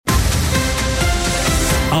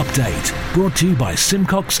Update, brought to you by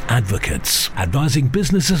Simcox Advocates, advising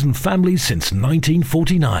businesses and families since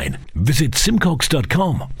 1949. Visit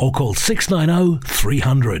simcox.com or call 690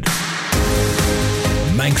 300.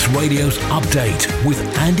 Manx Radio's Update with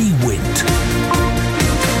Andy Wint.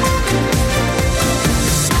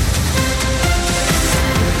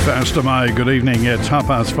 Faster my good evening, it's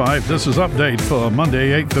 5:30. This is Update for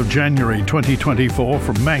Monday 8th of January 2024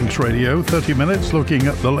 from Manx Radio. 30 minutes looking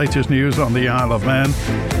at the latest news on the Isle of Man.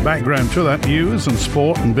 Background to that news and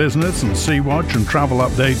sport and business and Sea Watch and travel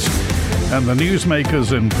updates. And the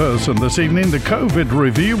newsmakers in person this evening. The COVID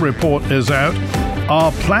review report is out.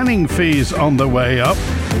 Are planning fees on the way up?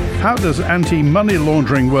 How does anti-money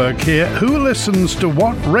laundering work here? Who listens to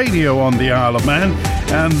what radio on the Isle of Man?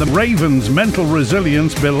 And the Ravens' mental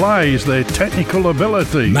resilience belies their technical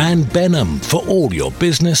ability. Man Benham for all your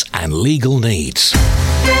business and legal needs.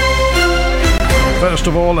 First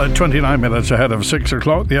of all, at 29 minutes ahead of 6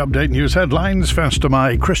 o'clock, the Update News headlines. Faster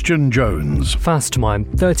my Christian Jones. Faster my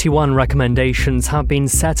 31 recommendations have been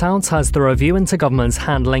set out as the review into government's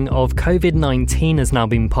handling of COVID-19 has now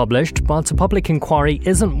been published, but a public inquiry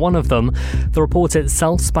isn't one of them. The report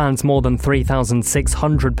itself spans more than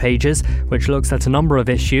 3,600 pages, which looks at a number of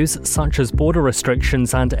issues such as border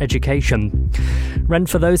restrictions and education. Rent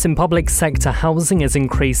for those in public sector housing is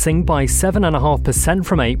increasing by 7.5%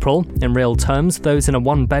 from April. In real terms, those in a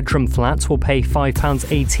one-bedroom flat will pay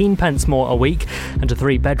 £5.18 more a week, and a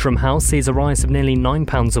three-bedroom house sees a rise of nearly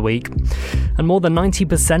 £9 a week. And more than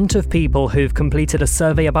 90% of people who've completed a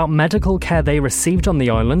survey about medical care they received on the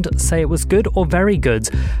island say it was good or very good.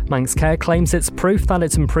 Manx Care claims it's proof that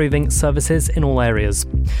it's improving services in all areas.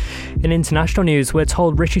 In international news, we're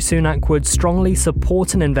told Rishi Sunak would strongly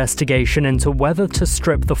support an investigation into whether to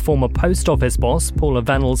strip the former post office boss, Paula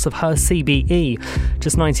Venables, of her CBE.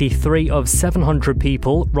 Just 93 of 700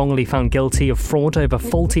 people wrongly found guilty of fraud over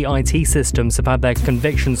faulty IT systems have had their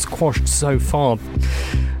convictions quashed so far.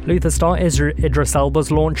 Luther star Idris Elba's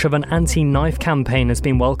launch of an anti-knife campaign has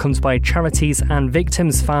been welcomed by charities and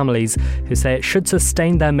victims' families who say it should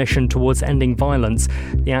sustain their mission towards ending violence.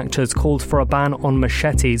 The actors called for a ban on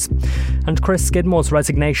machetes. And Chris Skidmore's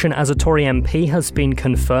resignation as a Tory MP has been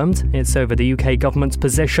confirmed. It's over the UK government's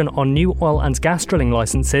position on new oil and gas drilling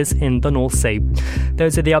licences in the North Sea.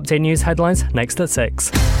 Those are the Update News headlines, next at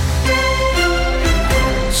 6.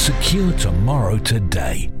 Secure tomorrow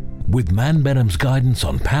today, with Man Benham's guidance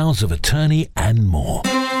on powers of attorney and more.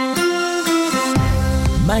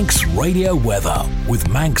 Manx Radio weather with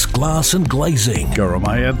Manx Glass and Glazing.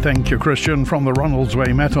 Goromaya, thank you, Christian. From the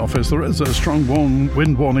Ronaldsway Met Office, there is a strong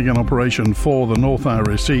wind warning in operation for the North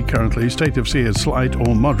Irish Sea currently. State of sea is slight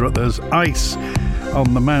or moderate. There's ice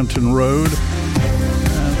on the mountain road.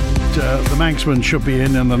 The Manxman should be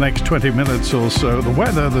in the next 20 minutes or so. The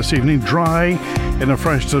weather this evening, dry in a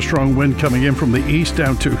fresh to strong wind coming in from the east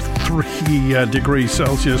down to 3 degrees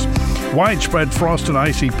Celsius. Widespread frost and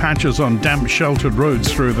icy patches on damp sheltered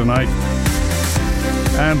roads through the night.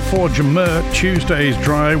 And for Jamaica, Tuesday's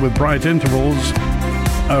dry with bright intervals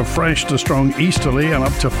of fresh to strong easterly and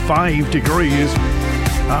up to 5 degrees.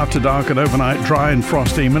 After dark and overnight, dry and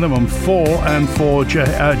frosty, minimum 4. And for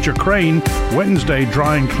Jacrane, Wednesday,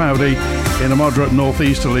 dry and cloudy in a moderate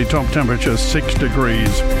northeasterly, top temperature 6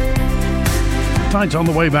 degrees. Tide's on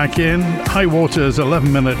the way back in. High water is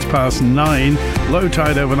 11 minutes past 9. Low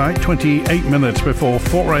tide overnight, 28 minutes before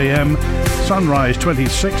 4 a.m. Sunrise,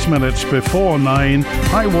 26 minutes before 9.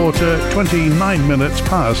 High water, 29 minutes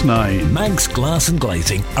past 9. Manx Glass and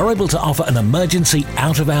Glazing are able to offer an emergency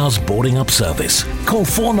out-of-hours boarding up service. Call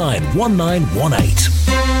 491918.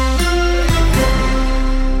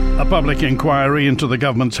 A public inquiry into the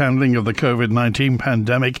government's handling of the COVID-19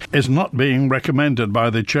 pandemic is not being recommended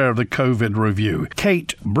by the chair of the COVID review.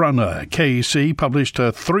 Kate Brunner, KC, published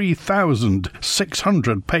a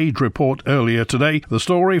 3,600-page report earlier today. The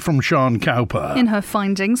story from Sean Cowper. In her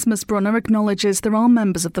findings, Ms Brunner acknowledges there are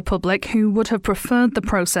members of the public who would have preferred the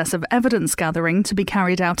process of evidence gathering to be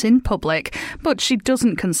carried out in public, but she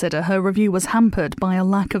doesn't consider her review was hampered by a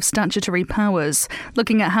lack of statutory powers.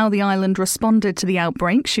 Looking at how the island responded to the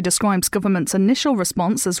outbreak, she describes government's initial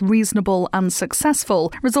response as reasonable and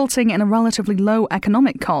successful, resulting in a relatively low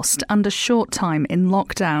economic cost and a short time in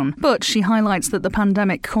lockdown. But she highlights that the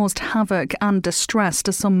pandemic caused havoc and distress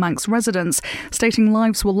to some Manx residents, stating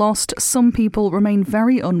lives were lost, some people remain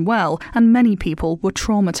very unwell, and many people were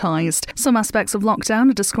traumatised. Some aspects of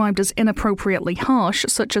lockdown are described as inappropriately harsh,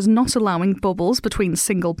 such as not allowing bubbles between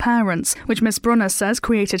single parents, which Ms Brunner says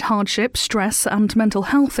created hardship, stress and mental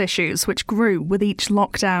health issues, which grew with each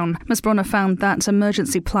lockdown. lockdown. Ms Brunner found that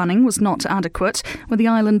emergency planning was not adequate, with the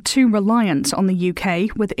island too reliant on the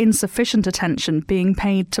UK, with insufficient attention being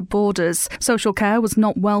paid to borders. Social care was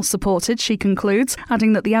not well supported, she concludes,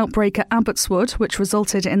 adding that the outbreak at Abbotswood, which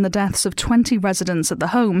resulted in the deaths of 20 residents at the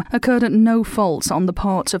home, occurred at no fault on the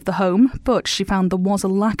part of the home, but she found there was a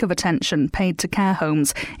lack of attention paid to care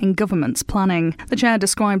homes in government's planning. The chair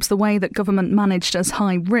describes the way that government managed as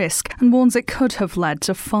high risk and warns it could have led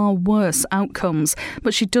to far worse outcomes,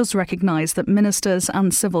 but she does recognise that ministers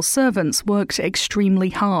and civil servants worked extremely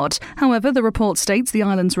hard. However, the report states the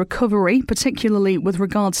island's recovery, particularly with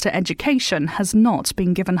regards to education, has not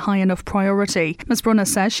been given high enough priority. Ms Brunner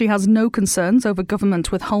says she has no concerns over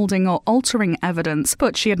government withholding or altering evidence,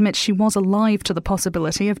 but she admits she was alive to the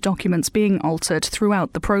possibility of documents being altered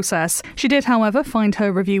throughout the process. She did, however, find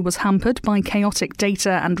her review was hampered by chaotic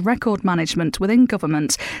data and record management within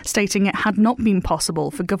government, stating it had not been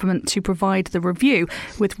possible for government to provide the review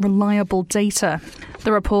with reliable data.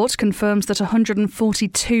 The report confirms that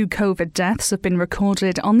 142 COVID deaths have been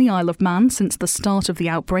recorded on the Isle of Man since the start of the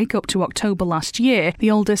outbreak up to October last year. The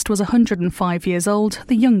oldest was 105 years old,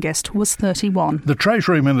 the youngest was 31. The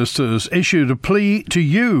Treasury Ministers issued a plea to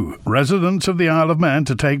you, residents of the Isle of Man,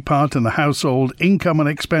 to take part in the Household Income and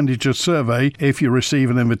Expenditure Survey if you receive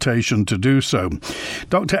an invitation to do so.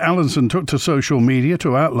 Dr. Allinson took to social media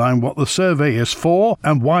to outline what the survey is for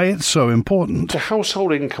and why it's so important. The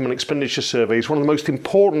Household Income and Expenditure Survey is one of the most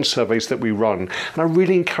important surveys that we run, and I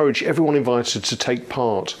really encourage everyone invited to take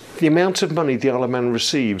part. The amount of money the Isle of Man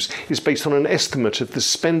receives is based on an estimate of the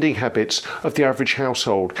spending habits of the average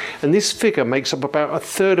household, and this figure makes up about a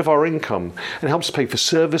third of our income and helps pay for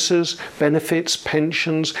services, benefits,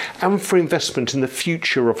 pensions, and for investment in the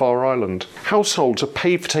future of our island. Households are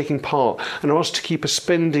paid for taking part and are asked to keep a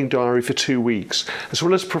spending diary for 2 weeks, as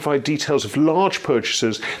well as provide details of large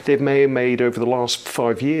purchases they may have made over the last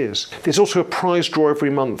 5 years. There's also a prize draw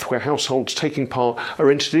every month where households taking part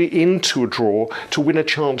are entered into a draw to win a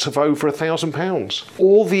chance of over £1,000.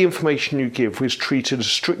 All the information you give is treated as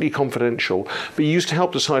strictly confidential, but used to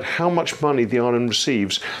help decide how much money the island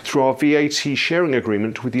receives through our VAT sharing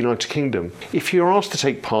agreement with the United Kingdom. If you're asked to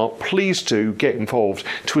take part, please do get involved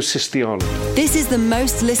to assist the island. This is the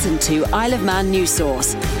most listened to Isle of Man news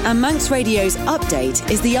source, and Manx Radio's Update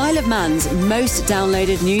is the Isle of Man's most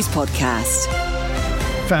downloaded news podcast.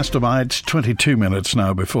 Faster bites, 22 minutes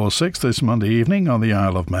now before 6 this Monday evening on the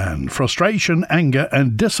Isle of Man. Frustration, anger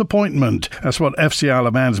and disappointment. That's what FC Isle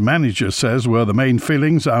of Man's manager says were the main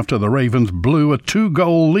feelings after the Ravens blew a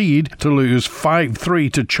 2-goal lead to lose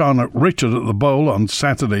 5-3 to Charnock Richard at the Bowl on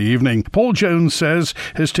Saturday evening. Paul Jones says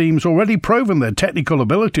his team's already proven their technical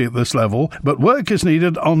ability at this level, but work is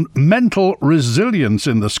needed on mental resilience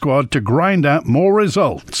in the squad to grind out more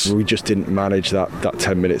results. We just didn't manage that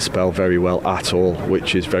 10-minute spell very well at all,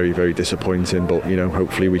 which is very, very disappointing, but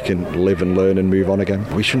hopefully we can live and learn and move on again.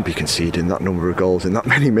 We shouldn't be conceding that number of goals in that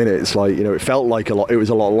many minutes. It felt like it was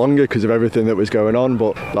a lot longer because of everything that was going on,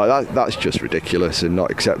 but that's just ridiculous and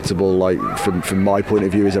not acceptable, from my point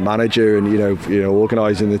of view as a manager and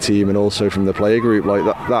organising the team, and also from the player group.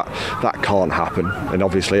 That can't happen, and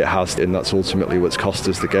obviously it has, and that's ultimately what's cost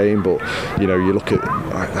us the game. But you look at,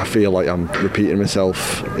 I feel like I'm repeating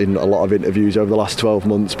myself in a lot of interviews over the last 12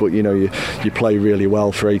 months, but you play really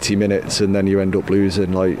well for 80 minutes and then you end up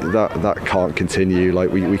losing. That can't continue.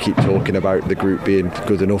 We keep talking about the group being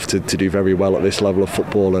good enough to do very well at this level of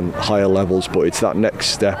football and higher levels, but it's that next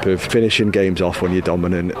step of finishing games off when you're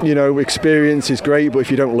dominant. Experience is great, but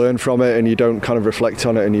if you don't learn from it and you don't kind of reflect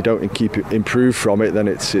on it and you don't improve from it, then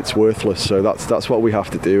it's worthless. So that's what we have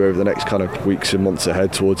to do over the next kind of weeks and months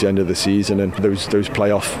ahead towards the end of the season. And those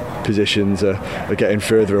playoff positions are getting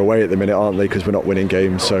further away at the minute, aren't they, because we're not winning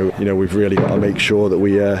games. So we've really got to make sure that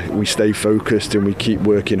we stay focused and we keep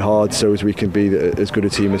working hard so as we can be as good a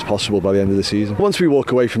team as possible by the end of the season. Once we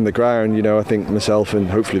walk away from the ground, I think myself and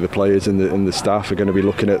hopefully the players and the staff are going to be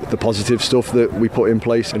looking at the positive stuff that we put in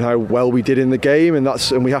place and how well we did in the game, and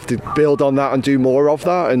we have to build on that and do more of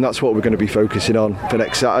that, and that's what we're going to be focusing on for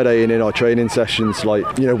next Saturday and in our training sessions.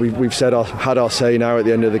 We've had our say now at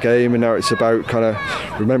the end of the game, and now it's about kind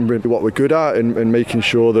of remembering what we're good at and making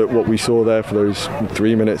sure that what we saw there for those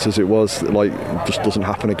 3 minutes as it was just doesn't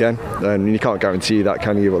happen again. And you can't guarantee that,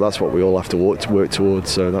 can you? But that's what we all have to work towards,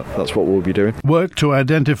 so that's what we'll be doing. Work to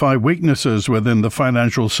identify weaknesses within the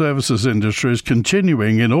financial services industry is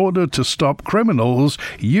continuing in order to stop criminals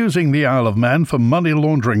using the Isle of Man for money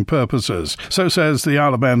laundering purposes. So says the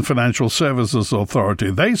Isle of Man Financial Services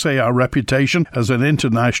Authority. They say our reputation as an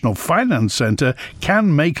international finance centre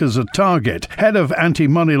can make us a target. Head of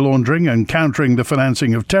Anti-Money Laundering and Countering the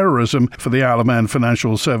Financing of Terrorism for the Isle of Man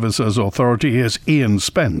Financial Services Authority is Ian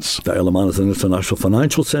Spence. The Isle of Man is an international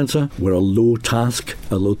financial centre. We're a low tax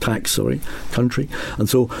country. And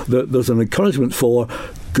so there's an encouragement for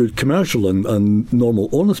good commercial and normal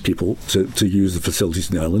honest people to use the facilities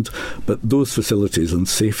in the island, but those facilities and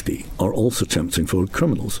safety are also tempting for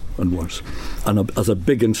criminals and worse. And as a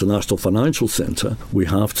big international financial centre, we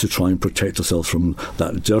have to try and protect ourselves from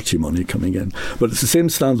that dirty money coming in. But it's the same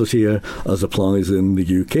standard here as applies in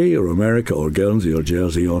the UK or America or Guernsey or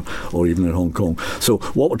Jersey or even in Hong Kong. So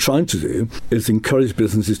what we're trying to do is encourage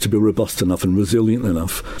businesses to be robust enough and resilient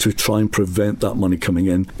enough to try and prevent that money coming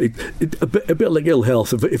in. A bit like ill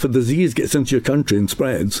health. If a disease gets into your country and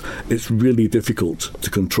spreads, it's really difficult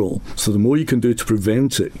to control. So the more you can do to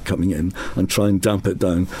prevent it coming in and try and damp it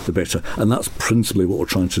down, the better. And that's principally what we're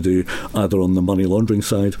trying to do, either on the money laundering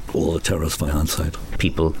side or the terrorist finance side.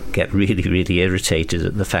 People get really, really irritated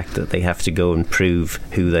at the fact that they have to go and prove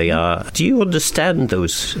who they are. Do you understand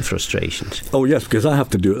those frustrations? Oh yes, because I have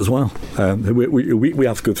to do it as well. We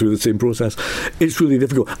have to go through the same process. It's really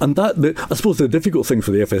difficult. And I suppose the difficult thing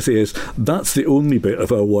for the FSA is that's the only bit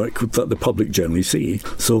of our work that the public generally see.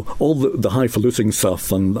 So all the highfalutin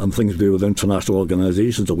stuff and things to do with international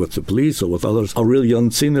organisations or with the police or with others are really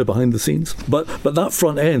unseen there behind the scenes. But that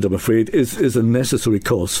front end, I'm afraid, is a necessary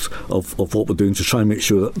cost of what we're doing to try and make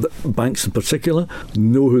sure that banks in particular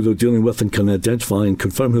know who they're dealing with and can identify and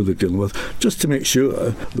confirm who they're dealing with, just to make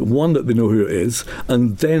sure, one, that they know who it is,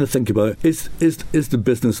 and then think about, is the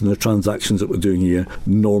business and the transactions that we're doing here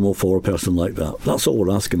normal for a person like that? That's all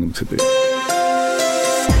we're asking them to do.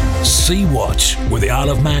 Sea-Watch with the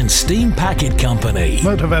Isle of Man Steam Packet Company.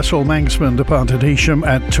 Motor vessel Manxman departed Heysham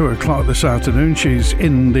at 2 o'clock this afternoon. She's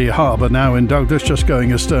in the harbour now in Douglas, just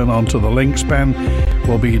going astern onto the link span.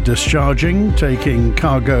 Will be discharging, taking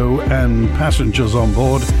cargo and passengers on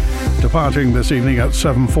board. Departing this evening at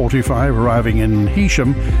 7:45, arriving in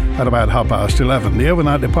Heysham at about 11:30. The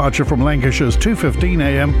overnight departure from Lancashire's 2:15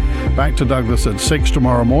 a.m. back to Douglas at 6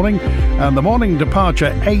 tomorrow morning. And the morning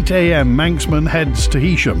departure, 8 a.m. Manxman heads to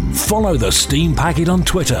Heysham. Follow the Steam Packet on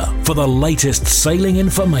Twitter for the latest sailing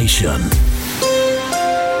information.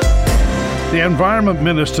 The Environment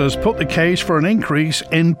Minister's put the case for an increase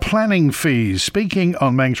in planning fees. Speaking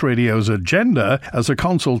on Manx Radio's agenda as a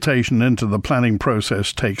consultation into the planning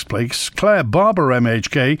process takes place, Claire Barber,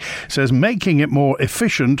 MHK, says making it more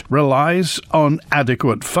efficient relies on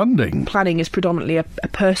adequate funding. Planning is predominantly a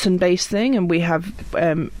person-based thing, and we have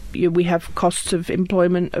costs of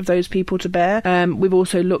employment of those people to bear. We've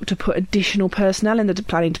also looked to put additional personnel in the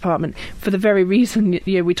planning department for the very reason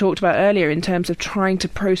we talked about earlier, in terms of trying to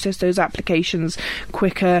process those applications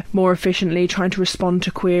quicker, more efficiently, trying to respond to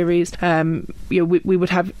queries. We would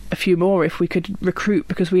have a few more if we could recruit,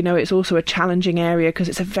 because we know it's also a challenging area because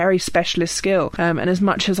it's a very specialist skill. And as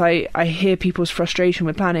much as I hear people's frustration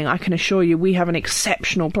with planning, I can assure you we have an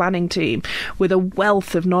exceptional planning team with a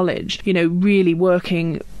wealth of knowledge, really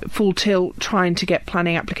working full tilt trying to get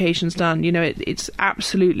planning applications done. It's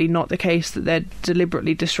absolutely not the case that they're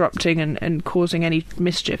deliberately disrupting and causing any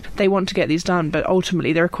mischief. They want to get these done, but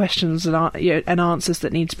ultimately there are questions and answers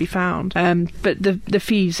that need to be found. But the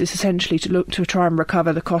fees is essentially to look to try and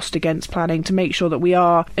recover the cost against planning, to make sure that we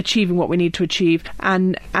are achieving what we need to achieve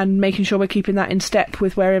and making sure we're keeping that in step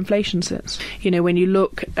with where inflation sits. When you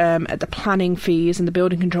look at the planning fees and the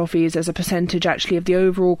building control fees as a percentage actually of the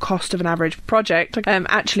overall cost of an average project,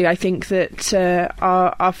 actually I think that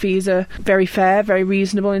our fees are very fair, very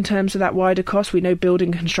reasonable in terms of that wider cost. We know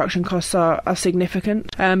building construction costs are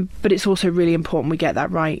significant, but it's also really important we get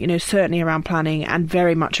that right, certainly around planning and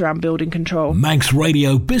very much around building control. Manx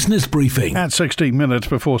Radio Business Briefing. At 16 minutes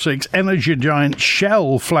before 6, energy giant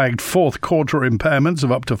Shell flagged fourth quarter impairments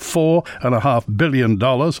of up to $4.5 billion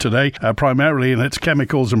today, primarily in its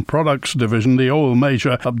chemicals and products division. The oil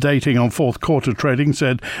major, updating on fourth quarter trading,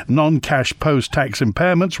 said non-cash post-tax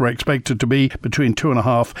impairments were expected to be between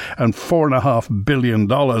 $2.5 and $4.5 billion.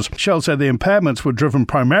 Shell said the impairments were driven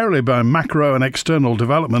primarily by macro and external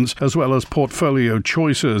developments as well as portfolio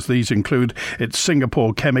choices. These include its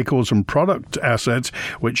Singapore chemicals and product assets,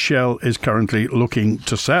 which Shell is currently looking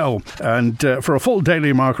to sell. And for a full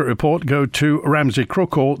daily market report, go to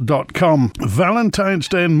ramseycrookall.com. Valentine's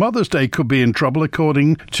Day and Mother's Day could be in trouble,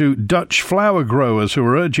 according to Dutch flower growers, who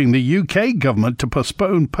are urging the UK government to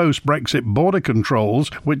postpone post-Brexit border controls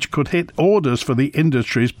which could hit orders for the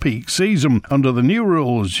industry's peak season. Under the new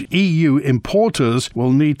rules, EU importers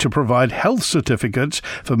will need to provide health certificates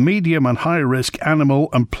for medium and high-risk animal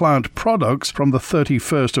and plant products from the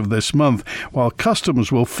 31st of this month, while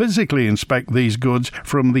customs will physically inspect these goods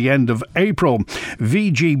from the end of April.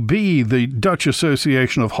 VGB, the Dutch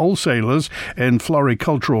Association of Wholesalers in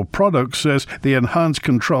Floricultural Products, says the enhanced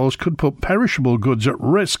controls could put perishable goods at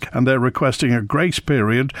risk, and they're requesting a grace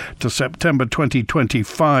period to September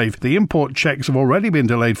 2025. The import checks have already been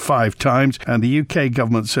delayed 5 times, and the UK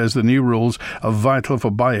government says the new rules are vital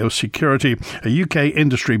for biosecurity. A UK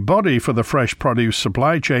industry body for the fresh produce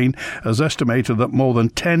supply chain has estimated that more than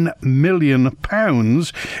 £10 million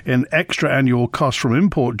in extra annual costs from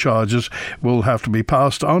import charges will have to be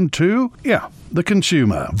passed on to, the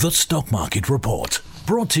consumer. The Stock Market Report.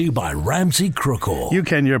 Brought to you by Ramsey Crookall.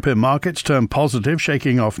 UK and European markets turned positive,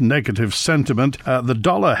 shaking off negative sentiment. The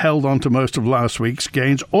dollar held on to most of last week's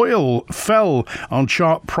gains. Oil fell on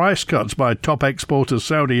sharp price cuts by top exporters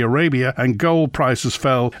Saudi Arabia, and gold prices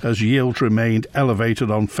fell as yields remained elevated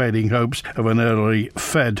on fading hopes of an early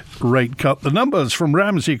Fed rate cut. The numbers from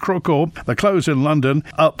Ramsey Crookall: the close in London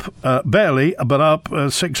up barely, but up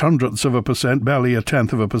 0.06%, barely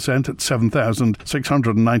 0.1% at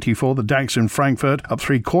 7,694. The DAX in Frankfurt up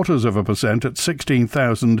 0.75% at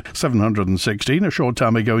 16,716. A short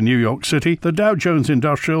time ago in New York City, the Dow Jones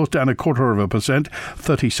Industrials down 0.25%,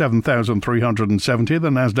 37,370. The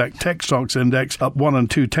Nasdaq Tech Stocks Index up 1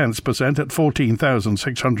 2/10% at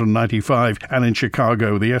 14,695. And in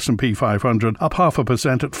Chicago, the S&P 500 up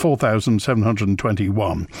 0.5% at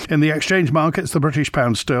 4,721. In the exchange markets, the British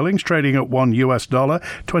pound sterling's trading at $1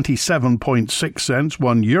 27.6 cents,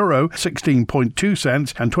 €1 16.2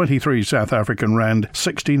 cents, and 23 South African rand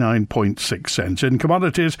 69.6 cents. In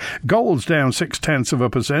commodities, gold's down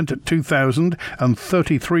 0.6% at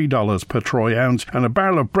 $2,033 per troy ounce, and a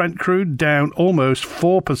barrel of Brent crude down almost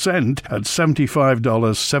 4% at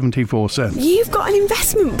 $75.74. You've got an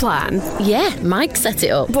investment plan? Yeah, Mike set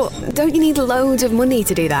it up. But don't you need loads of money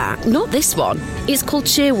to do that? Not this one. It's called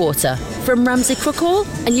Shearwater from Ramsey Crookall,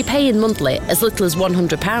 and you pay in monthly as little as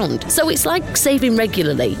 £100. So it's like saving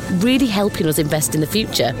regularly, really helping us invest in the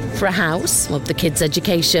future for a house, or the kids'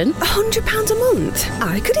 education. £100 a month?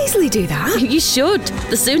 I could easily do that. You should.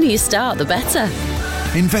 The sooner you start, the better.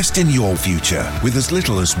 Invest in your future with as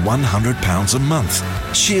little as £100 a month.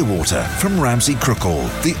 Shearwater from Ramsey Crookall,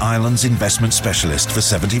 the island's investment specialist for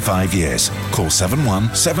 75 years. Call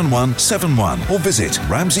 717171 or visit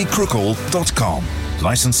ramseycrookall.com.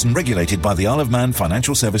 Licensed and regulated by the Isle of Man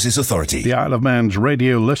Financial Services Authority. The Isle of Man's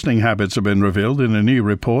radio listening habits have been revealed in a new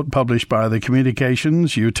report published by the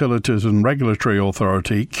Communications, Utilities and Regulatory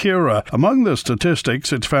Authority, CURA. Among the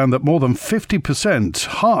statistics, it's found that more than 50%,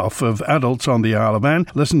 half of adults on the Isle of Man,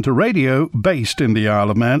 listen to radio based in the Isle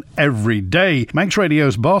of Man every day. Manx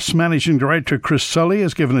Radio's boss, Managing Director Chris Sully,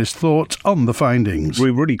 has given his thoughts on the findings.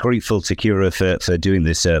 We're really grateful to CURA for doing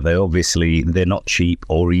this survey. Obviously, they're not cheap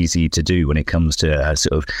or easy to do when it comes to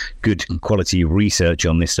sort of good quality research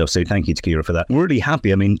on this stuff. So thank you to CURA for that. We're really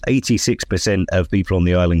happy. I mean, 86% of people on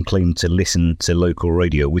the island claim to listen to local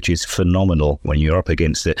radio, which is phenomenal when you're up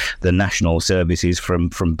against the national services from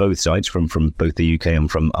both sides, from both the UK and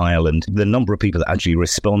from Ireland. The number of people that actually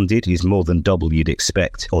responded is more than double you'd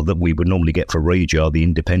expect, or that we would normally get for Radar, the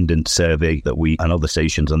independent survey that we and other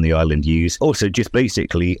stations on the island use. Also, just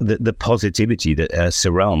basically the positivity that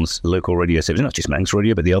surrounds local radio service, not just Manx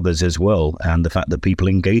Radio, but the others as well, and the fact that people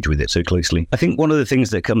engage with it so closely. I think one of the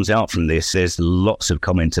things that comes out from this, there's lots of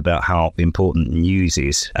comments about how important news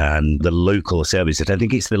is and the local services. I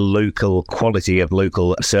think it's the local quality of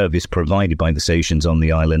local service provided by the stations on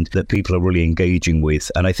the island that people are really engaging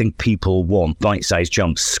with. And I think people want bite-sized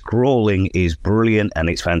jumps. Scrolling is brilliant and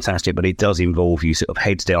it's fantastic, but it does involve you sort of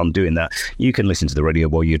heads down doing that. You can listen to the radio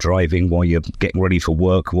while you're driving, while you're getting ready for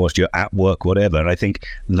work, whilst you're at work, whatever. And I think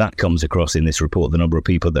that comes across in this report, the number of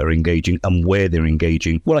people that are engaging and where they're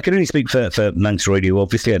engaging. Well, I can only speak for Manx Radio.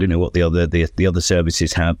 Obviously, I don't know what the other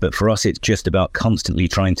services have, but for us, it's just about constantly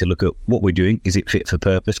trying to look at what we're doing. Is it fit for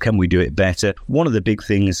purpose? Can we do it better? One of the big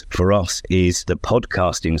things for us is the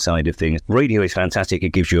podcasting side of things. Radio is fantastic. It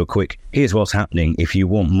gives you a quick, here's what's happening. If you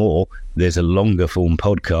want more, there's a longer form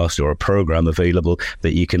podcast or a program available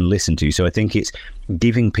that you can listen to. So I think it's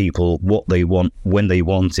giving people what they want when they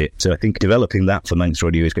want it. So I think developing that for Manx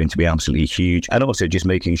Radio is going to be absolutely huge. And also just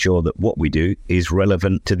making sure that what we do is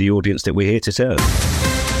relevant to the audience that we're here to serve.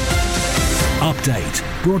 Update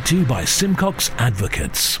brought to you by Simcox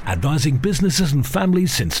Advocates, advising businesses and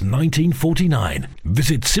families since 1949.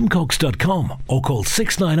 Visit simcox.com or call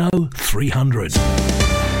 690 300.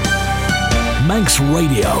 Manx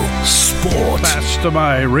Radio Sport.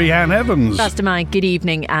 Bastamai, Rhiann Evans. Bastamai, good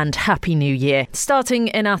evening and Happy New Year. Starting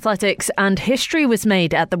in athletics, and history was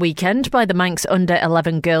made at the weekend by the Manx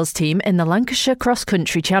Under-11 girls team in the Lancashire Cross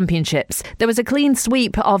Country Championships. There was a clean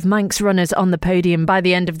sweep of Manx runners on the podium by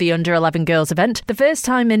the end of the Under-11 girls event, the first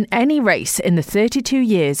time in any race in the 32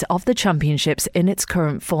 years of the championships in its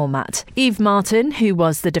current format. Eve Martin, who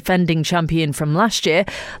was the defending champion from last year,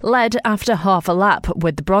 led after half a lap,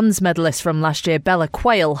 with the bronze medalist from last year, Bella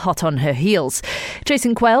Quayle, hot on her heels.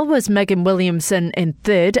 Chasing Quayle was Megan Williamson in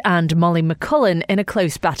third and Molly McCullen in a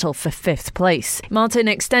close battle for fifth place. Martin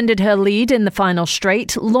extended her lead in the final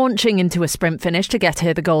straight, launching into a sprint finish to get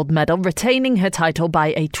her the gold medal, retaining her title by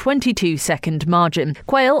a 22-second margin.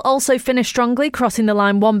 Quayle also finished strongly, crossing the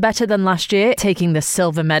line one better than last year, taking the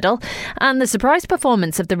silver medal. And the surprise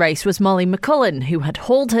performance of the race was Molly McCullen, who had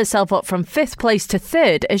hauled herself up from fifth place to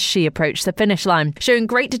third as she approached the finish line. Showing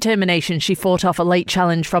great determination, she fought off a late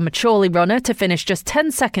challenge from a Chorley runner to finish just 10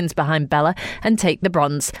 seconds behind Bella and take the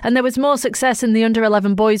bronze. And there was more success in the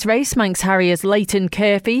Under-11 boys race. Manx Harriers Leighton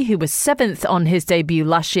Curfey, who was 7th on his debut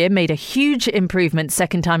last year, made a huge improvement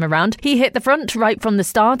second time around. He hit the front right from the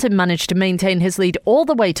start and managed to maintain his lead all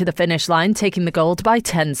the way to the finish line, taking the gold by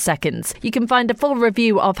 10 seconds. You can find a full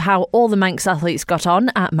review of how all the Manx athletes got on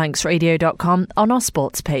at manxradio.com on our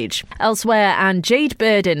sports page. Elsewhere, and Jade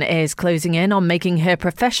Burden is closing in on making her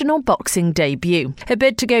professional boxing debut. Her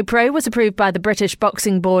bid to go pro was approved by the British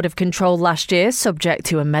Boxing Board of Control last year, subject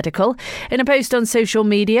to a medical. In a post on social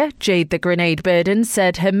media, Jade the Grenade Burden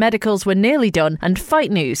said her medicals were nearly done and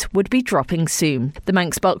fight news would be dropping soon. The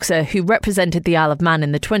Manx boxer, who represented the Isle of Man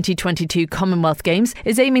in the 2022 Commonwealth Games,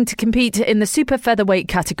 is aiming to compete in the super featherweight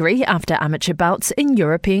category after amateur bouts in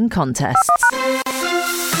European contests.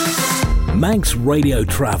 Manx Radio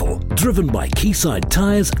Travel, driven by Quayside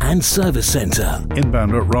Tyres and Service Centre.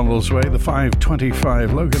 Inbound at Ronaldsway, the 5:25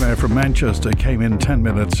 Loganair from Manchester came in 10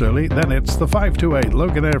 minutes early. Then it's the 5:28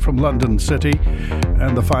 Loganair from London City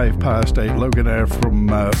and the 8:05 Loganair from,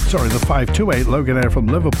 the 5:28 Loganair from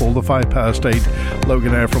Liverpool, the 8:05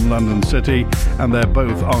 Loganair from London City, and they're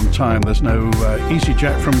both on time. There's no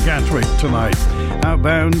EasyJet from Gatwick tonight.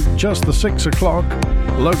 Outbound, just the 6 o'clock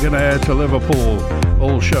Loganair to Liverpool,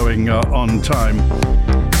 all showing on time.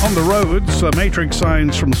 On the roads, matrix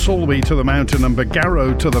signs from Solby to the mountain and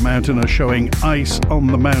Bargarrow to the mountain are showing ice on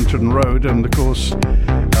the mountain road, and of course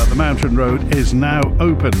the mountain road is now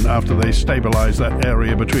open after they stabilised that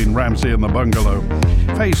area between Ramsey and the bungalow.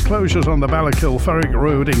 Phase closures on the Ballakill Ferrick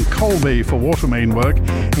Road in Colby for water main work.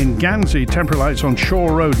 In Gansey, temporary lights on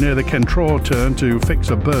Shore Road near the Kentraw turn to fix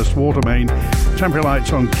a burst water main. Temporary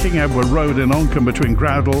lights on King Edward Road in Oncombe between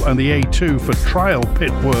Groudle and the A2 for trial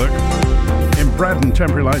pit work. In Braddon,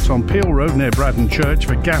 temporary lights on Peel Road near Braddon Church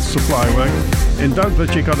for gas supply work. In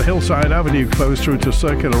Douglas, you've got Hillside Avenue closed through to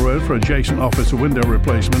Circular Road for adjacent office window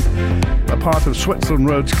replacement. A part of Switzerland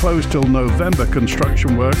Road's closed till November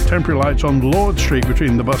construction work. Temporary lights on Lord Street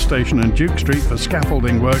between the bus station and Duke Street for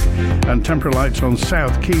scaffolding work. And temporary lights on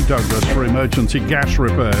South Quay Douglas for emergency gas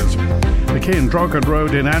repairs. The Quay and Drogheda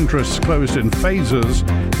Road in Andros closed in phases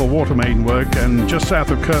for water main work, and just south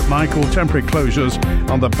of Kirkmichael, temporary closures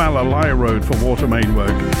on the Ballalai Road for water main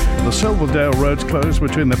work. The Silverdale Road's closed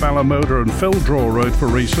between the Ballamoda and Phildraw Road for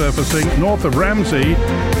resurfacing. North of Ramsey,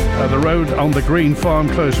 the road on the Green Farm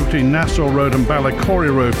closed between Nassau Road and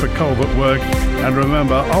Ballacory Road for culvert work. And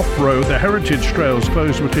remember, off-road, the Heritage Trails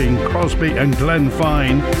closed between Crosby and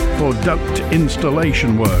Glenfine for duct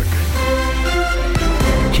installation work.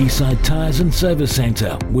 Quayside Tyres and Service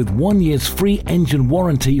Centre with 1 year's free engine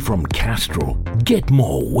warranty from Castrol. Get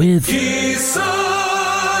more with Quayside.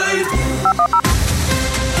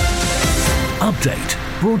 Update.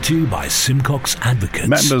 Brought to you by Simcox Advocates.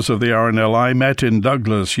 Members of the RNLI met in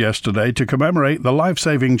Douglas yesterday to commemorate the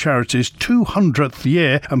life-saving charity's 200th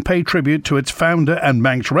year and pay tribute to its founder and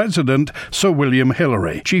Manx resident, Sir William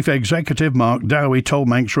Hillary. Chief Executive Mark Dowie told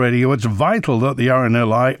Manx Radio it's vital that the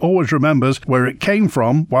RNLI always remembers where it came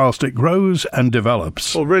from whilst it grows and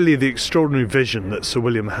develops. Well, really the extraordinary vision that Sir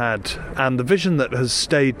William had, and the vision that has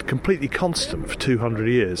stayed completely constant for 200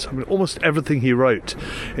 years. I mean, almost everything he wrote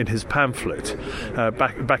in his pamphlet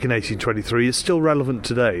back in 1823 is still relevant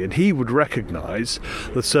today, and he would recognise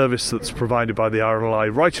the service that's provided by the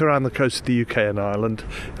RNLI right around the coast of the UK and Ireland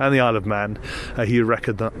and the Isle of Man. He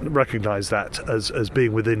recognised that as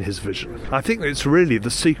being within his vision. I think it's really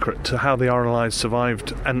the secret to how the RNLI has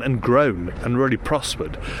survived and grown and really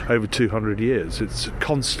prospered over 200 years. It's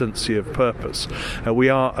constancy of purpose. We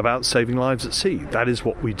are about saving lives at sea. That is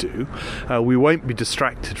what we do. We won't be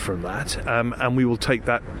distracted from that, and we will take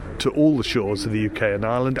that to all the shores of the UK and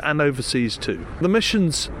Ireland and overseas too. The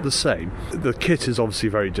mission's the same. The kit is obviously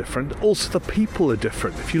very different. Also, the people are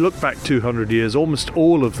different. If you look back 200 years, almost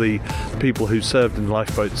all of the people who served in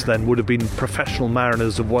lifeboats then would have been professional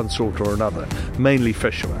mariners of one sort or another, mainly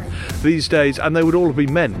fishermen. These days, and they would all have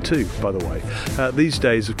been men too, by the way, these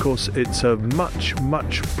days, of course, it's a much,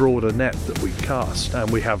 much broader net that we cast, and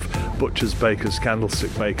we have butchers, bakers,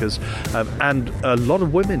 candlestick makers, and a lot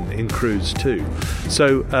of women in crews too.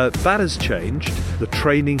 So that has changed. The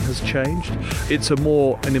training has changed. It's a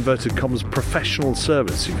more, in inverted commas, professional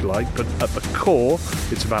service, if you like, but at the core,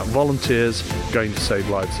 it's about volunteers going to save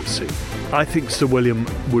lives at sea. I think Sir William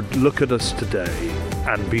would look at us today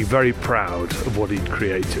and be very proud of what he'd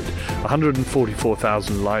created.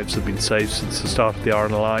 144,000 lives have been saved since the start of the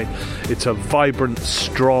RNLI. It's a vibrant,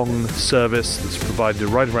 strong service that's provided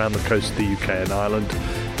right around the coast of the UK and Ireland.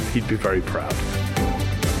 He'd be very proud.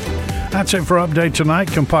 That's it for Update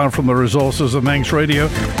Tonight, compiled from the resources of Manx Radio.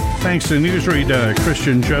 Thanks to newsreader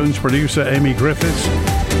Christian Jones, producer Amy Griffiths.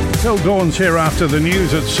 Phil Dawn's here after the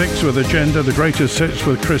news at 6 with Agenda, the greatest hits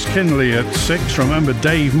with Chris Kinley at 6. Remember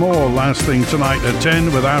Dave Moore last thing tonight at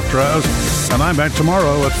 10 with After Hours. And I'm back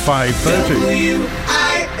tomorrow at 5:30.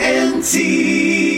 WINT